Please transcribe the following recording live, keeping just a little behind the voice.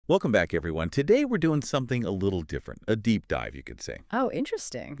Welcome back, everyone. Today we're doing something a little different, a deep dive, you could say. Oh,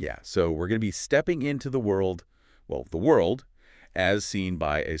 interesting. Yeah, so we're going to be stepping into the world, well, the world, as seen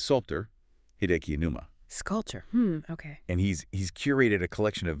by a sculptor, Hideki Iinuma. Sculptor. Okay. And he's curated a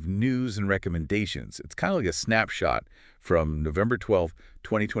collection of news and recommendations. It's kind of like a snapshot from November 12th,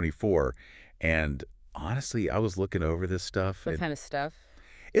 2024. And honestly, I was looking over this stuff. What kind of stuff?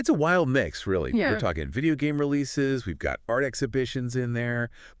 It's a wild mix, really. Yeah. We're talking video game releases, we've got art exhibitions in there,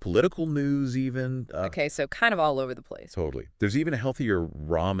 political news even. Okay, so kind of all over the place. Totally. There's even a healthier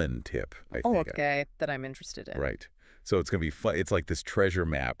ramen tip, I think. Oh, okay, that I'm interested in. Right. So it's going to be fun. It's like this treasure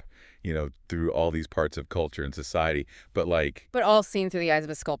map, through all these parts of culture and society. But But all seen through the eyes of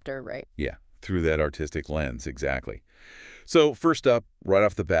a sculptor, right? yeah, through that artistic lens, exactly. So first up, right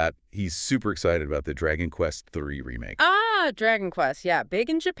off the bat, he's super excited about the Dragon Quest III remake. Dragon Quest. Yeah, big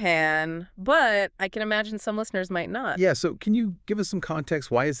in Japan, but I can imagine some listeners might not. Yeah, so can you give us some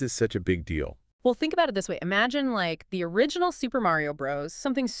context? Why is this such a big deal? Well, think about it this way. Imagine the original Super Mario Bros.,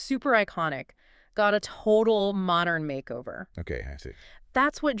 something super iconic, got a total modern makeover. Okay, I see.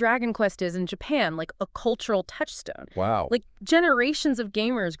 That's what Dragon Quest is in Japan, like a cultural touchstone. Wow. Generations of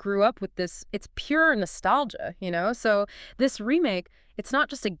gamers grew up with this. It's pure nostalgia, So this remake, it's not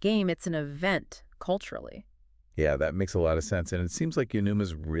just a game, it's an event culturally. Yeah, that makes a lot of sense. And it seems like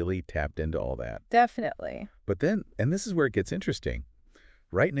Inuma's really tapped into all that. Definitely. But then, and this is where it gets interesting,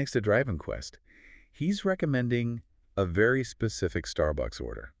 right next to Dragon Quest, he's recommending a very specific Starbucks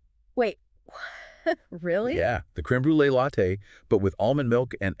order. Wait, really? Yeah, the creme brulee latte, but with almond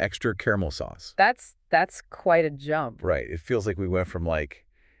milk and extra caramel sauce. That's quite a jump. Right. It feels like we went from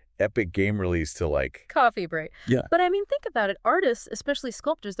epic game release to Coffee break. Yeah. But I mean, think about it. Artists, especially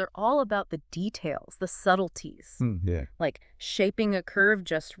sculptors, they're all about the details, the subtleties. Yeah. Like shaping a curve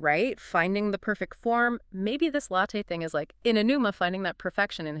just right, finding the perfect form. Maybe this latte thing is in Iinuma finding that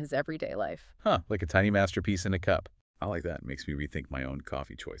perfection in his everyday life. Huh, like a tiny masterpiece in a cup. I like that. It makes me rethink my own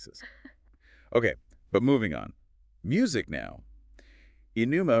coffee choices. Okay, but moving on. Music now.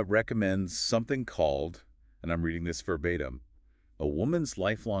 Iinuma recommends something called, and I'm reading this verbatim, A Woman's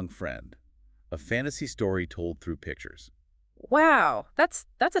Lifelong Friend, a fantasy story told through pictures. Wow, that's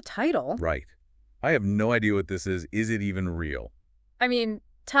a title. Right. I have no idea what this is. Is it even real? I mean,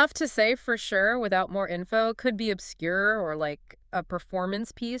 tough to say for sure without more info. Could be obscure or a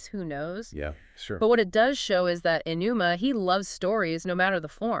performance piece, who knows? Yeah, sure. But what it does show is that Iinuma, he loves stories no matter the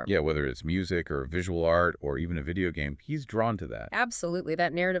form. Yeah, whether it's music or visual art or even a video game, he's drawn to that. Absolutely.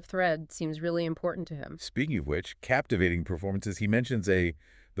 That narrative thread seems really important to him. Speaking of which, captivating performances, he mentions the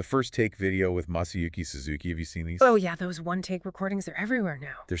first take video with Masayuki Suzuki. Have you seen these? Oh yeah, those one-take recordings, they're everywhere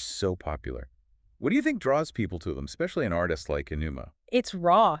now. They're so popular. What do you think draws people to them, especially an artist like Iinuma? It's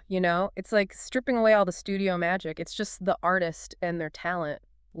raw, It's like stripping away all the studio magic. It's just the artist and their talent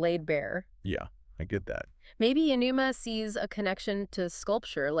laid bare. Yeah, I get that. Maybe Iinuma sees a connection to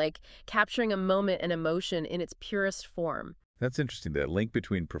sculpture, capturing a moment and emotion in its purest form. That's interesting, that link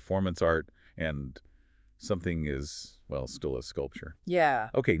between performance art and something is, still a sculpture. Yeah.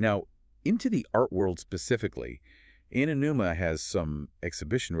 Okay, now, into the art world specifically, Iinuma has some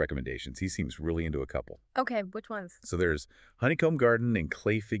exhibition recommendations. He seems really into a couple. Okay, which ones? So there's Honeycomb Garden and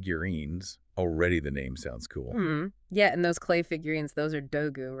clay figurines. Already the name sounds cool. Yeah, and those clay figurines, those are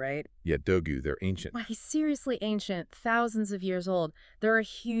dogu, right? Yeah, dogu, they're ancient. Wow, he's seriously ancient, thousands of years old. They're a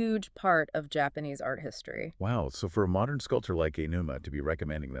huge part of Japanese art history. Wow, so for a modern sculptor like Iinuma to be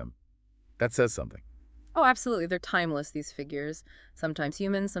recommending them, that says something. Oh, absolutely. They're timeless, these figures. Sometimes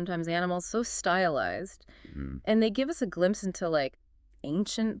humans, sometimes animals, so stylized. And they give us a glimpse into,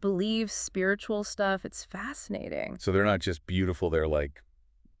 ancient beliefs, spiritual stuff. It's fascinating. So they're not just beautiful, they're,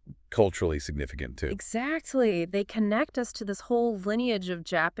 culturally significant, too. Exactly. They connect us to this whole lineage of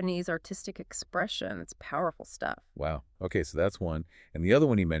Japanese artistic expression. It's powerful stuff. Wow. Okay, so that's one. And the other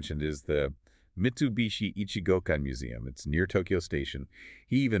one he mentioned is the Mitsubishi Ichigokan Museum. It's near Tokyo Station.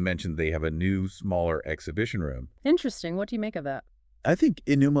 He even mentioned they have a new, smaller exhibition room. Interesting. What do you make of that? I think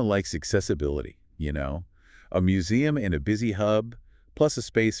Iinuma likes accessibility, A museum in a busy hub, plus a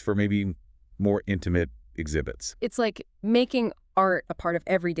space for maybe more intimate exhibits. It's like making art a part of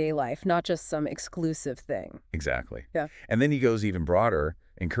everyday life, not just some exclusive thing. Exactly. Yeah. And then he goes even broader,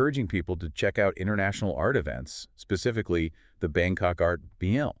 encouraging people to check out international art events, specifically the Bangkok Art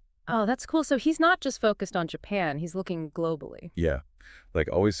Biennale. Oh, that's cool. So he's not just focused on Japan. He's looking globally. Yeah.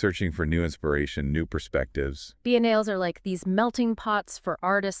 Always searching for new inspiration, new perspectives. Biennales are like these melting pots for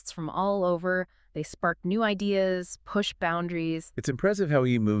artists from all over. They spark new ideas, push boundaries. It's impressive how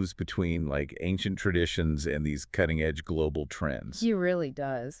he moves between ancient traditions and these cutting-edge global trends. He really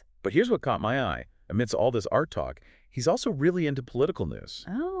does. But here's what caught my eye. Amidst all this art talk, He's also really into political news.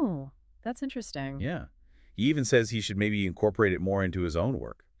 Oh, that's interesting. Yeah. He even says he should maybe incorporate it more into his own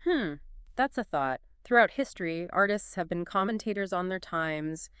work. That's a thought. Throughout history, artists have been commentators on their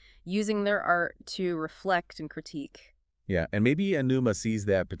times, using their art to reflect and critique. Yeah, and maybe Iinuma sees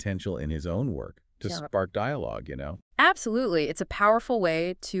that potential in his own work to spark dialogue, Absolutely. It's a powerful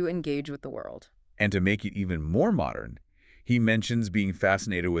way to engage with the world. And to make it even more modern, he mentions being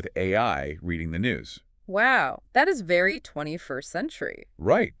fascinated with AI reading the news. Wow, that is very 21st century.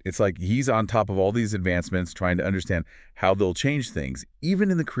 Right. It's like he's on top of all these advancements, trying to understand how they'll change things,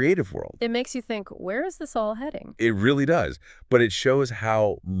 even in the creative world. It makes you think, where is this all heading? It really does. But it shows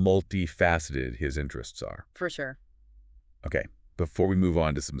how multifaceted his interests are. For sure. Okay, before we move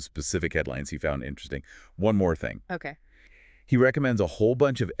on to some specific headlines he found interesting, one more thing. Okay. He recommends a whole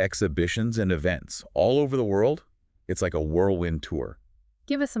bunch of exhibitions and events all over the world. It's like a whirlwind tour.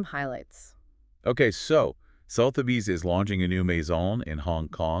 Give us some highlights. Okay, so Sotheby's is launching a new maison in Hong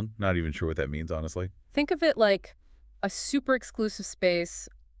Kong. Not even sure what that means, honestly. Think of it like a super exclusive space,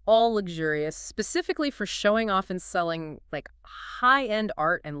 all luxurious, specifically for showing off and selling like high-end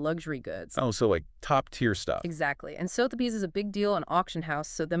art and luxury goods. Oh, so like top-tier stuff. Exactly. And Sotheby's is a big deal, an auction house,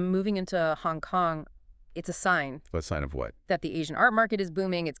 so them moving into Hong Kong, it's a sign. What sign of what? That the Asian art market is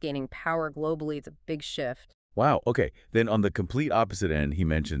booming, it's gaining power globally, it's a big shift. Wow, okay. Then on the complete opposite end, he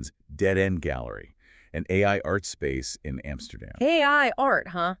mentions Dead End Gallery, an AI art space in Amsterdam. AI art,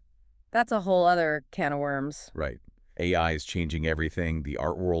 huh? That's a whole other can of worms. Right. AI is changing everything, the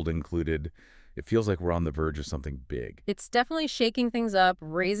art world included. It feels like we're on the verge of something big. It's definitely shaking things up,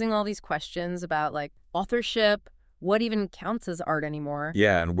 raising all these questions about like authorship, what even counts as art anymore.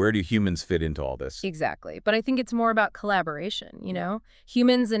 Yeah, and where do humans fit into all this? Exactly. But I think it's more about collaboration,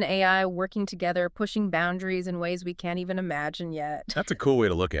 Humans and AI working together, pushing boundaries in ways we can't even imagine yet. That's a cool way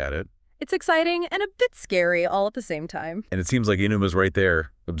to look at it. It's exciting and a bit scary all at the same time. And it seems like Inuma's right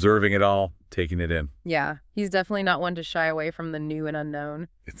there, observing it all, taking it in. Yeah, he's definitely not one to shy away from the new and unknown.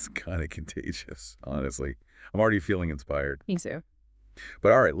 It's kind of contagious, honestly. I'm already feeling inspired. Me too.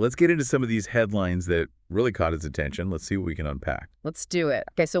 But all right, let's get into some of these headlines that really caught his attention. Let's see what we can unpack. Let's do it.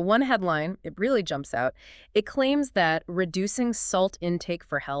 Okay, so one headline, it really jumps out. It claims that reducing salt intake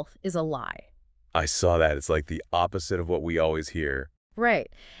for health is a lie. I saw that. It's like the opposite of what we always hear. Right.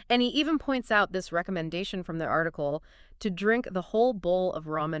 And he even points out this recommendation from the article to drink the whole bowl of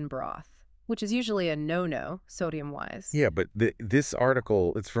ramen broth, which is usually a no-no, sodium-wise. Yeah, but this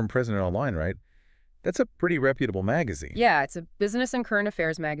article, it's from President Online, right? That's a pretty reputable magazine. Yeah, it's a business and current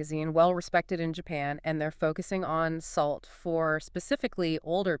affairs magazine, well-respected in Japan, and they're focusing on salt for specifically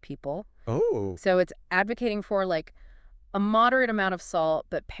older people. Oh. So it's advocating for like a moderate amount of salt,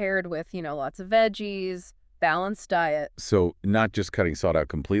 but paired with, lots of veggies, balanced diet. So not just cutting salt out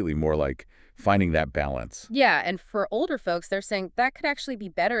completely, more like finding that balance. Yeah, and for older folks, they're saying that could actually be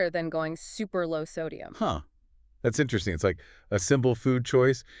better than going super low sodium. Huh. That's interesting. It's like a simple food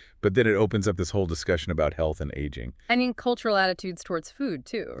choice, but then it opens up this whole discussion about health and aging. And in cultural attitudes towards food,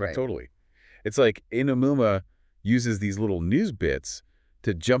 too, right? Totally. It's like Iinuma uses these little news bits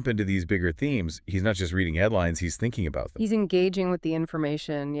to jump into these bigger themes. He's not just reading headlines, he's thinking about them. He's engaging with the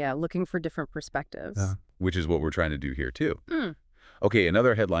information, looking for different perspectives. Which is what we're trying to do here, too. Okay,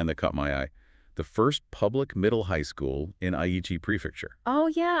 another headline that caught my eye. The first public middle high school in Aichi Prefecture. Oh,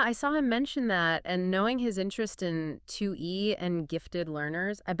 yeah, I saw him mention that. And knowing his interest in 2E and gifted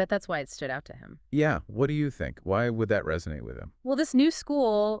learners, I bet that's why it stood out to him. Yeah, what do you think? Why would that resonate with him? Well, this new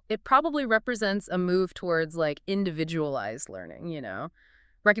school, it probably represents a move towards, like, individualized learning,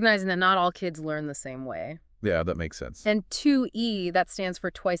 recognizing that not all kids learn the same way. Yeah, that makes sense. And 2E, that stands for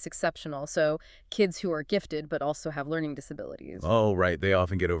twice exceptional, so kids who are gifted but also have learning disabilities. Oh, right. They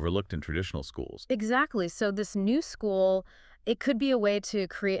often get overlooked in traditional schools. Exactly. So this new school, it could be a way to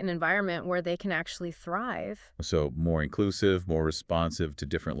create an environment where they can actually thrive. So more inclusive, more responsive to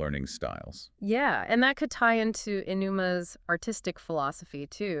different learning styles. Yeah, and that could tie into Inuma's artistic philosophy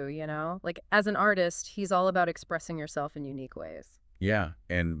too, Like, as an artist, he's all about expressing yourself in unique ways. Yeah,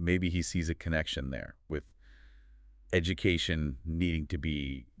 and maybe he sees a connection there with education needing to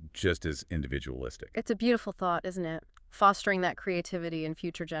be just as individualistic. It's a beautiful thought, isn't it? Fostering that creativity in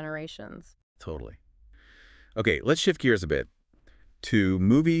future generations. Totally. Okay, let's shift gears a bit to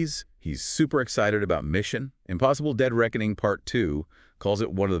movies. He's super excited about Mission Impossible: Dead Reckoning Part 2, calls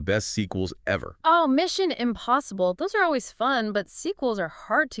it one of the best sequels ever. Oh, Mission Impossible. Those are always fun, but sequels are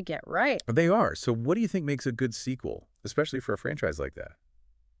hard to get right. They are. So what do you think makes a good sequel, especially for a franchise like that?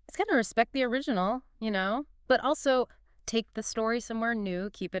 It's got to respect the original, but also take the story somewhere new,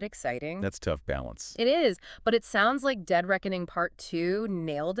 keep it exciting. That's tough balance. It is, but it sounds like Dead Reckoning Part 2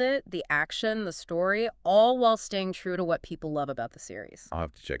 nailed it. The action, the story, all while staying true to what people love about the series. I'll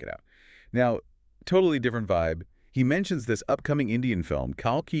have to check it out. Now, totally different vibe. He mentions this upcoming Indian film,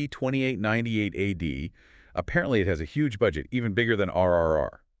 Kalki 2898 AD. Apparently it has a huge budget, even bigger than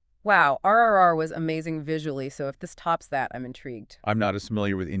RRR. Wow, RRR was amazing visually, so if this tops that, I'm intrigued. I'm not as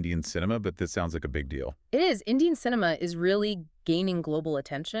familiar with Indian cinema, but this sounds like a big deal. It is. Indian cinema is really gaining global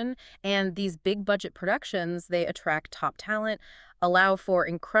attention, and these big budget productions, they attract top talent, allow for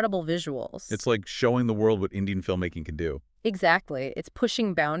incredible visuals. It's like showing the world what Indian filmmaking can do. Exactly. It's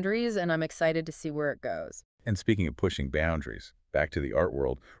pushing boundaries, and I'm excited to see where it goes. And speaking of pushing boundaries, back to the art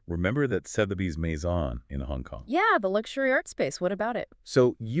world, remember that Sotheby's Maison in Hong Kong? Yeah, the luxury art space. What about it?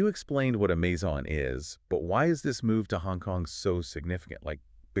 So you explained what a Maison is, but why is this move to Hong Kong so significant, like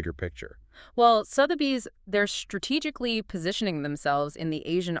bigger picture? Well, Sotheby's, they're strategically positioning themselves in the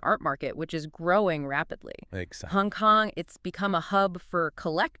Asian art market, which is growing rapidly. Hong Kong, it's become a hub for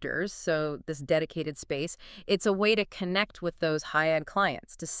collectors, so this dedicated space, it's a way to connect with those high-end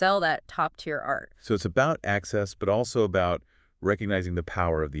clients, to sell that top-tier art. So it's about access, but also about recognizing the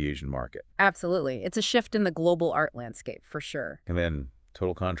power of the Asian market. Absolutely. It's a shift in the global art landscape, for sure. And then,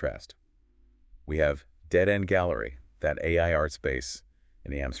 total contrast. We have Dead End Gallery, that AI art space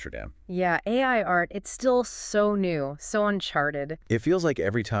in Amsterdam. Yeah, AI art, it's still so new, so uncharted. It feels like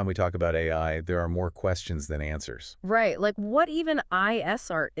every time we talk about AI, there are more questions than answers. Right, like what even IS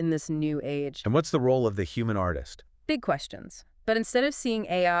art in this new age? And what's the role of the human artist? Big questions. But instead of seeing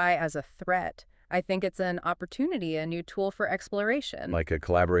AI as a threat, I think it's an opportunity, a new tool for exploration. Like a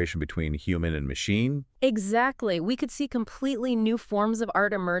collaboration between human and machine? Exactly. We could see completely new forms of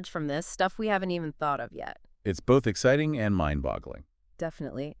art emerge from this, stuff we haven't even thought of yet. It's both exciting and mind-boggling.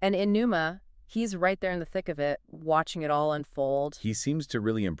 Definitely. And Iinuma, he's right there in the thick of it, watching it all unfold. He seems to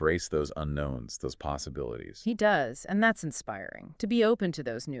really embrace those unknowns, those possibilities. He does, and that's inspiring, to be open to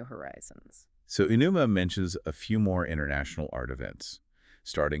those new horizons. So Iinuma mentions a few more international art events,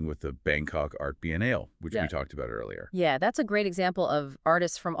 starting with the Bangkok Art Biennale, which we talked about earlier. Yeah, that's a great example of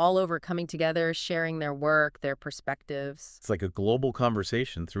artists from all over coming together, sharing their work, their perspectives. It's like a global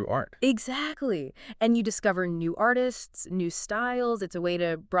conversation through art. Exactly. And you discover new artists, new styles. It's a way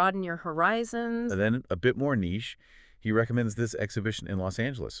to broaden your horizons. And then, a bit more niche, he recommends this exhibition in Los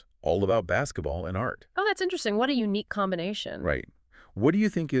Angeles, all about basketball and art. Oh, that's interesting. What a unique combination. Right. What do you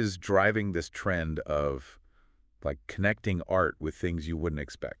think is driving this trend of like connecting art with things you wouldn't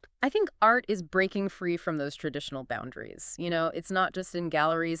expect? I think art is breaking free from those traditional boundaries. You know, it's not just in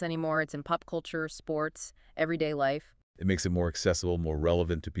galleries anymore. It's in pop culture, sports, everyday life. It makes it more accessible, more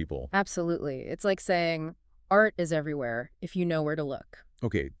relevant to people. Absolutely. It's like saying art is everywhere if you know where to look.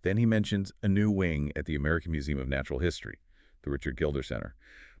 Okay, then he mentions a new wing at the American Museum of Natural History, the Richard Gilder Center.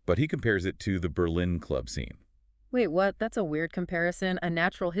 But he compares it to the Berlin club scene. Wait, what? That's a weird comparison. A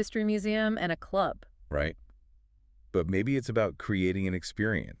natural history museum and a club. Right. But maybe it's about creating an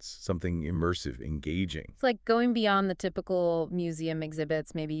experience, something immersive, engaging. It's like going beyond the typical museum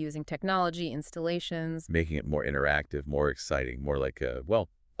exhibits, maybe using technology, installations. Making it more interactive, more exciting, more like a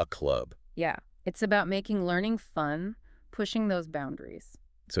club. Yeah, it's about making learning fun, pushing those boundaries.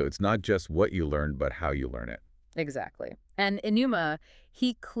 So it's not just what you learn, but how you learn it. Exactly. And Iinuma,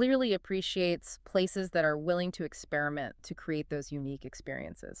 he clearly appreciates places that are willing to experiment to create those unique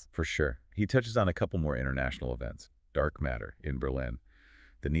experiences. For sure. He touches on a couple more international events. Dark Matter in Berlin,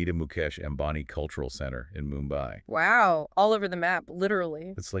 the Nita Mukesh Ambani Cultural Center in Mumbai. Wow, all over the map,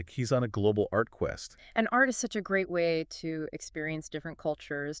 literally. It's like he's on a global art quest. And art is such a great way to experience different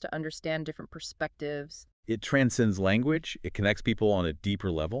cultures, to understand different perspectives. It transcends language. It connects people on a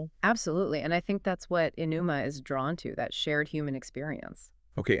deeper level. Absolutely, and I think that's what Iinuma is drawn to, that shared human experience.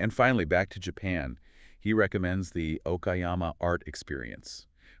 Okay, and finally, back to Japan. He recommends the Okayama Art Experience,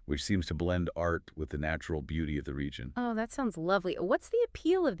 which seems to blend art with the natural beauty of the region. Oh, that sounds lovely. What's the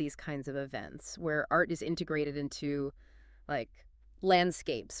appeal of these kinds of events where art is integrated into, like,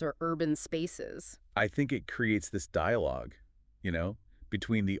 landscapes or urban spaces? I think it creates this dialogue,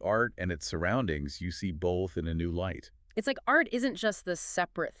 between the art and its surroundings. You see both in a new light. It's like art isn't just this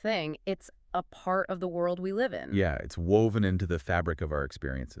separate thing. It's a part of the world we live in. Yeah, it's woven into the fabric of our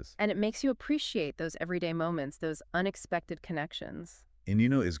experiences. And it makes you appreciate those everyday moments, those unexpected connections. And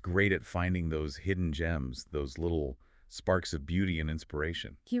is great at finding those hidden gems, those little sparks of beauty and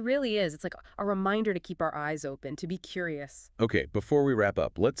inspiration. He really is. It's like a reminder to keep our eyes open, to be curious. Okay, before we wrap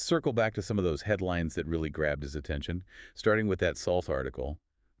up, let's circle back to some of those headlines that really grabbed his attention, starting with that salt article,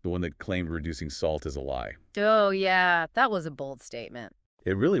 the one that claimed reducing salt is a lie. Oh, yeah, that was a bold statement.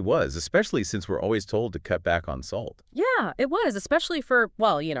 It really was, especially since we're always told to cut back on salt. Yeah, it was, especially for,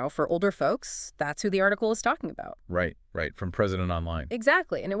 well, for older folks. That's who the article is talking about. Right, from President Online.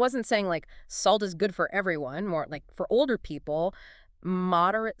 Exactly. And it wasn't saying, like, salt is good for everyone, more like for older people,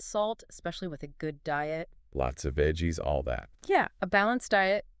 moderate salt, especially with a good diet. Lots of veggies, all that. Yeah, a balanced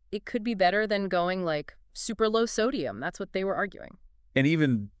diet, it could be better than going, like, super low sodium. That's what they were arguing. And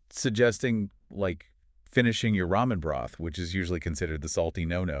even suggesting, like, finishing your ramen broth, which is usually considered the salty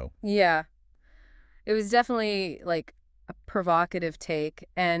no-no. Yeah. It was definitely, like, a provocative take.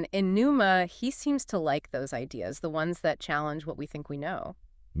 And Iinuma, he seems to like those ideas, the ones that challenge what we think we know.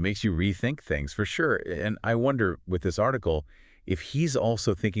 Makes you rethink things, for sure. And I wonder, with this article, if he's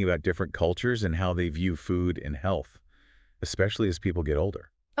also thinking about different cultures and how they view food and health, especially as people get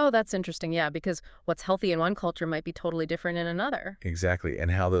older. Oh, that's interesting, yeah, because what's healthy in one culture might be totally different in another. Exactly,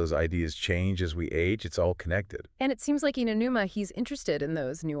 and how those ideas change as we age, it's all connected. And it seems like in Iinuma, he's interested in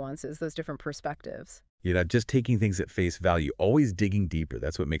those nuances, those different perspectives. You're not just taking things at face value, always digging deeper.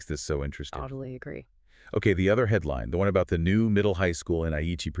 That's what makes this so interesting. Totally agree. Okay, the other headline, the one about the new middle high school in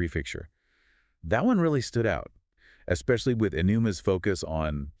Aichi Prefecture. That one really stood out, especially with Inuma's focus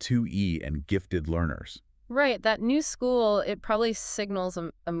on 2E and gifted learners. Right, that new school, it probably signals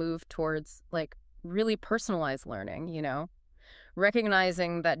a move towards, like, really personalized learning.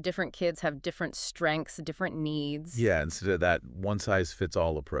 Recognizing that different kids have different strengths, different needs. Yeah, instead of that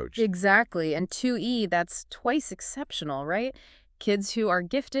one-size-fits-all approach. Exactly, and 2E, that's twice exceptional, right? Kids who are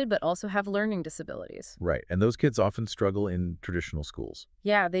gifted but also have learning disabilities. Right, and those kids often struggle in traditional schools.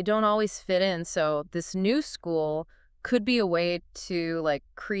 Yeah, they don't always fit in, so this new school could be a way to, like,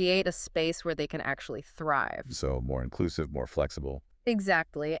 create a space where they can actually thrive. So more inclusive, more flexible.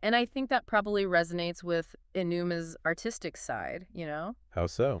 Exactly. And I think that probably resonates with Inuma's artistic side. How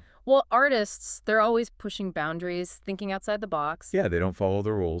so? Well, artists, they're always pushing boundaries, thinking outside the box. Yeah, they don't follow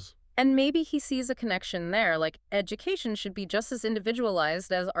the rules. And maybe he sees a connection there, like education should be just as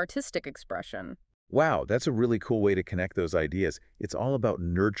individualized as artistic expression. Wow, that's a really cool way to connect those ideas. It's all about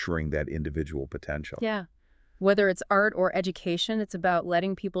nurturing that individual potential. Yeah. Whether it's art or education, it's about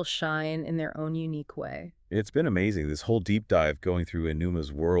letting people shine in their own unique way. It's been amazing, this whole deep dive going through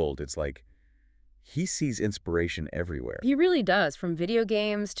Inuma's world. It's like he sees inspiration everywhere. He really does, from video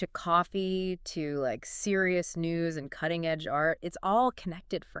games to coffee to, like, serious news and cutting-edge art. It's all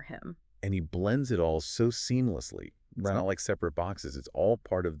connected for him. And he blends it all so seamlessly. Not like separate boxes. It's all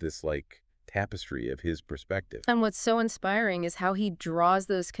part of this, like, tapestry of his perspective. And what's so inspiring is how he draws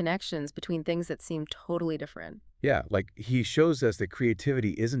those connections between things that seem totally different. Yeah, like he shows us that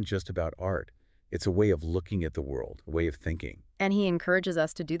creativity isn't just about art. It's a way of looking at the world, a way of thinking. And he encourages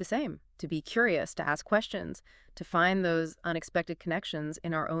us to do the same, to be curious, to ask questions, to find those unexpected connections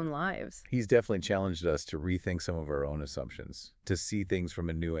in our own lives. He's definitely challenged us to rethink some of our own assumptions, to see things from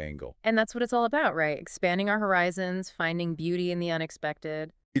a new angle. And that's what it's all about, right? Expanding our horizons, finding beauty in the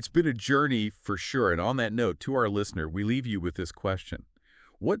unexpected. It's been a journey for sure. And on that note, to our listener, we leave you with this question.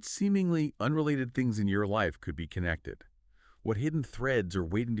 What seemingly unrelated things in your life could be connected? What hidden threads are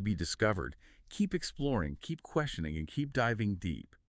waiting to be discovered? Keep exploring, keep questioning, and keep diving deep.